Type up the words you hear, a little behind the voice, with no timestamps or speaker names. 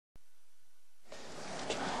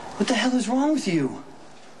What the hell is wrong with you?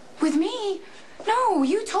 With me? No,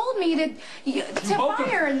 you told me to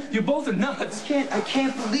fire and... You both are nuts. I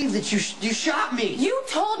can't believe that you shot me. You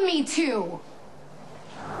told me to.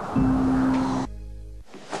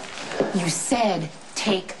 You said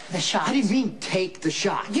take the shot. I didn't mean take the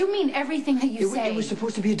shot. You mean everything that you say. It was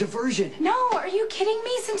supposed to be a diversion. No, are you kidding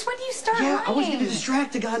me? Since when do you start lying? I was going to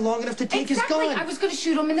distract the guy long enough to take his gun. Exactly, I was going to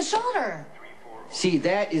shoot him in the shoulder. See,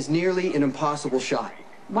 that is nearly an impossible shot.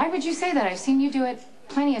 Why would you say that? I've seen you do it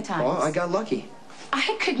plenty of times. Well, I got lucky.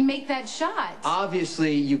 I could make that shot.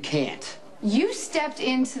 Obviously, you can't. You stepped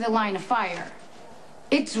into the line of fire.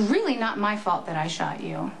 It's really not my fault that I shot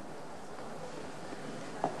you.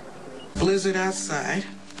 Blizzard outside.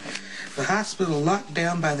 The hospital locked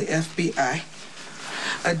down by the FBI.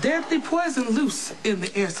 A deadly poison loose in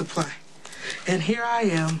the air supply. And here I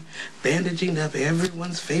am, bandaging up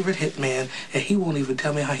everyone's favorite hitman, and he won't even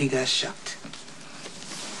tell me how he got shot.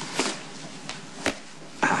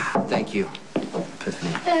 Thank you,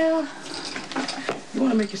 Epiphany. Hello. You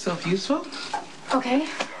want to make yourself useful? Okay.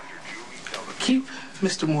 Keep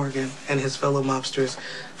Mr. Morgan and his fellow mobsters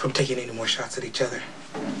from taking any more shots at each other.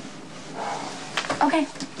 Okay.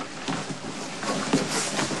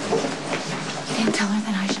 You didn't tell her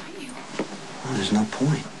that I shot you. Well, there's no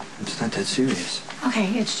point. It's not that serious.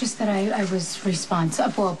 Okay, it's just that I was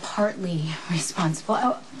responsible. Well, partly responsible.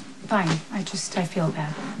 Oh, fine. I feel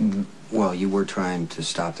bad. Well, you were trying to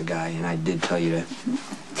stop the guy, and I did tell you to...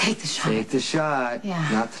 Take the shot. Take the shot. Yeah.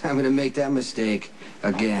 Not that I'm going to make that mistake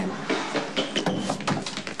again.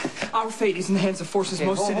 Our fate is in the hands of forces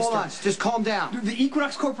most sinister. Hold on. Just calm down. The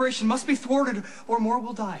Equinox Corporation must be thwarted, or more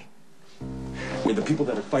will die. We're the people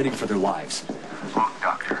that are fighting for their lives. Look,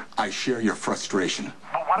 Doctor, I share your frustration.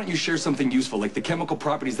 But why don't you share something useful, like the chemical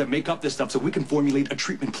properties that make up this stuff, so we can formulate a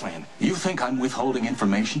treatment plan? You think I'm withholding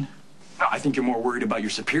information? No, I think you're more worried about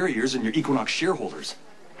your superiors and your Equinox shareholders.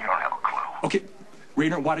 you don't have a clue. Okay,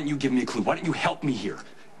 Raynor, why don't you give me a clue? Why don't you help me here?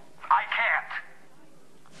 I can't.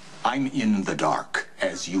 I'm in the dark,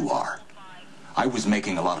 as you are. I was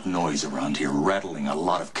making a lot of noise around here, rattling a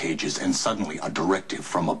lot of cages, and suddenly a directive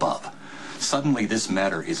from above. Suddenly this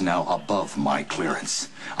matter is now above my clearance.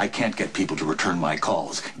 I can't get people to return my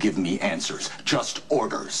calls, give me answers, just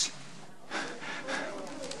orders.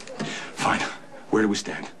 Fine. Where do we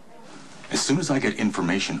stand? As soon as I get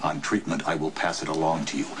information on treatment, I will pass it along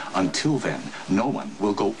to you. Until then, no one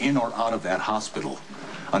will go in or out of that hospital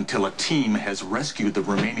until a team has rescued the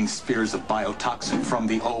remaining spheres of biotoxin from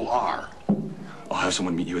the OR. I'll have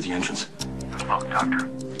someone meet you at the entrance. Look, Doctor,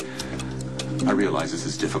 I realize this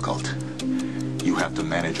is difficult. You have to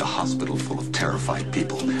manage a hospital full of terrified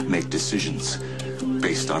people, make decisions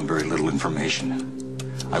based on very little information.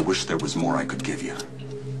 I wish there was more I could give you.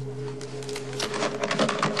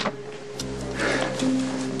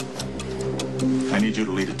 I need you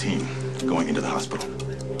to lead a team going into the hospital.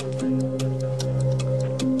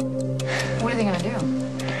 What are they gonna do?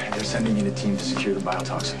 They're sending in a team to secure the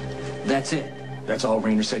biotoxin. That's it. That's all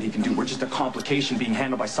Raynor said he can do. We're just a complication being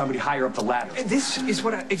handled by somebody higher up the ladder. This is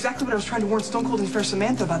exactly what I was trying to warn Stone Cold and Fair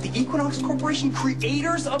Samantha about. The Equinox Corporation,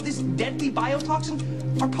 creators of this deadly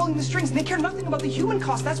biotoxin, are pulling the strings, and they care nothing about the human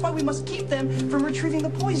cost. That's why we must keep them from retrieving the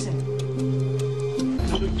poison.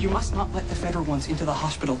 You must not let the Federal ones into the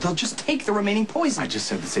hospital. They'll just take the remaining poison. I just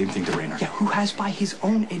said the same thing to Raynor. Yeah, who has, by his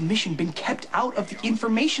own admission, been kept out of the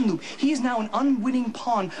information loop. He is now an unwitting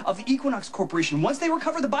pawn of the Equinox Corporation. Once they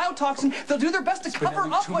recover the biotoxin, they'll do their best to cover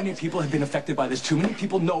up Too many people have been affected by this. Too many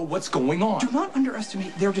people know what's going on. Do not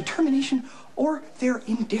underestimate their determination or their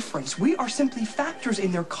indifference. We are simply factors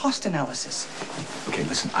in their cost analysis. Okay,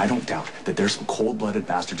 listen, I don't doubt that there's some cold-blooded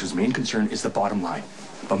bastards whose main concern is the bottom line.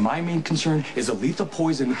 But my main concern is a lethal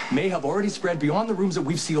poison may have already spread beyond the rooms that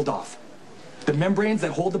we've sealed off. The membranes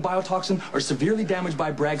that hold the biotoxin are severely damaged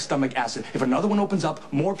by Bragg's stomach acid. If another one opens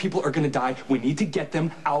up, more people are going to die. We need to get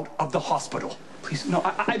them out of the hospital. Please, no,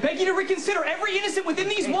 I beg you to reconsider every innocent within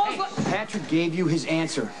these walls. Patrick gave you his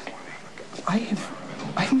answer.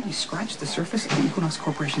 I haven't really scratched the surface of the Equinox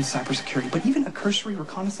Corporation's cybersecurity, but even a cursory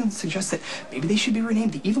reconnaissance suggests that maybe they should be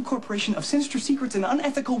renamed the Evil Corporation of Sinister Secrets and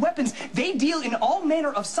Unethical Weapons. They deal in all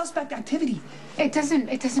manner of suspect activity. It doesn't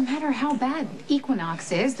matter how bad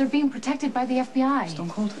Equinox is. They're being protected by the FBI. Stone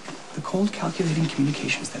Cold, the cold, calculating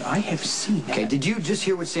communications that I have seen. Okay, did you just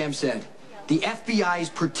hear what Sam said? The FBI is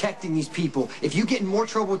protecting these people. If you get in more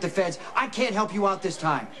trouble with the feds, I can't help you out this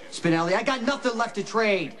time. Spinelli, I got nothing left to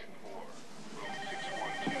trade.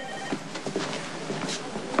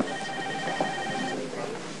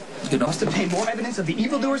 It must obtain more evidence of the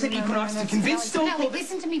evildoers at Equinox to convince Stone Cold.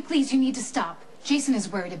 Listen to me, please. You need to stop. Jason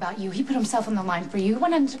is worried about you. He put himself on the line for you. He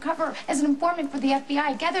went undercover as an informant for the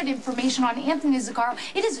FBI, gathered information on Anthony Zaccaro.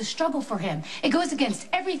 It is a struggle for him. It goes against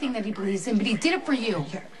everything that he believes in, but he did it for you.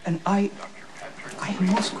 Yeah, and I am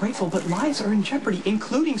most grateful, but lives are in jeopardy,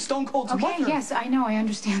 including Stone Cold's mother. Okay, yes, I know, I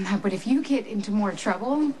understand that, but if you get into more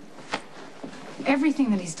trouble, everything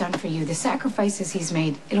that he's done for you, the sacrifices he's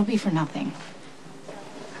made, it'll be for nothing.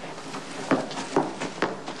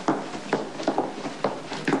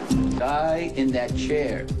 Die in that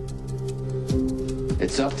chair.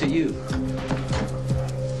 It's up to you.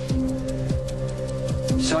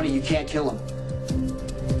 Sonny, you can't kill him.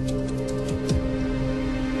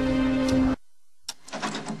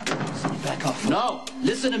 Back up. No,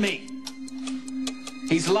 listen to me.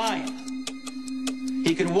 He's lying.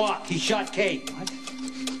 He can walk. He shot Kate. What?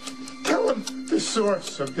 Tell him the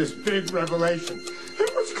source of this big revelation.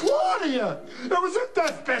 It was Claudia. It was a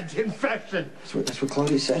deathbed confession. That's what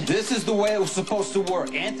Claudia said. This is the way it was supposed to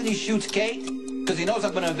work. Anthony shoots Kate because he knows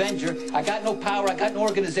I'm going to avenge her. I got no power. I got no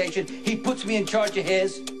organization. He puts me in charge of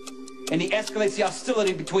his, and he escalates the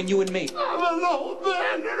hostility between you and me. I'm an old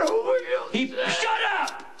man and a wheel. Shut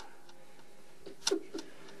up!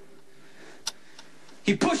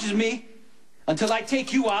 He pushes me until I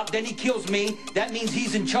take you out, then he kills me. That means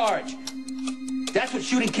he's in charge. That's what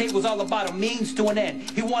shooting Kate was all about, a means to an end.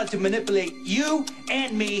 He wanted to manipulate you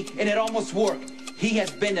and me, and it almost worked. He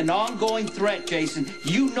has been an ongoing threat, Jason.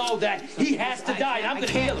 You know that. He has to die, and I'm going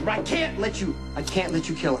to kill him. I can't let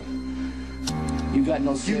you kill him. You got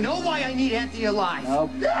no sense. You know why I need Anthony alive? No.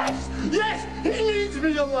 Yes! Yes! He needs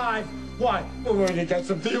me alive! Why? We're going to get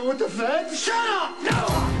some deal with the feds? Shut up!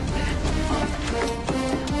 No!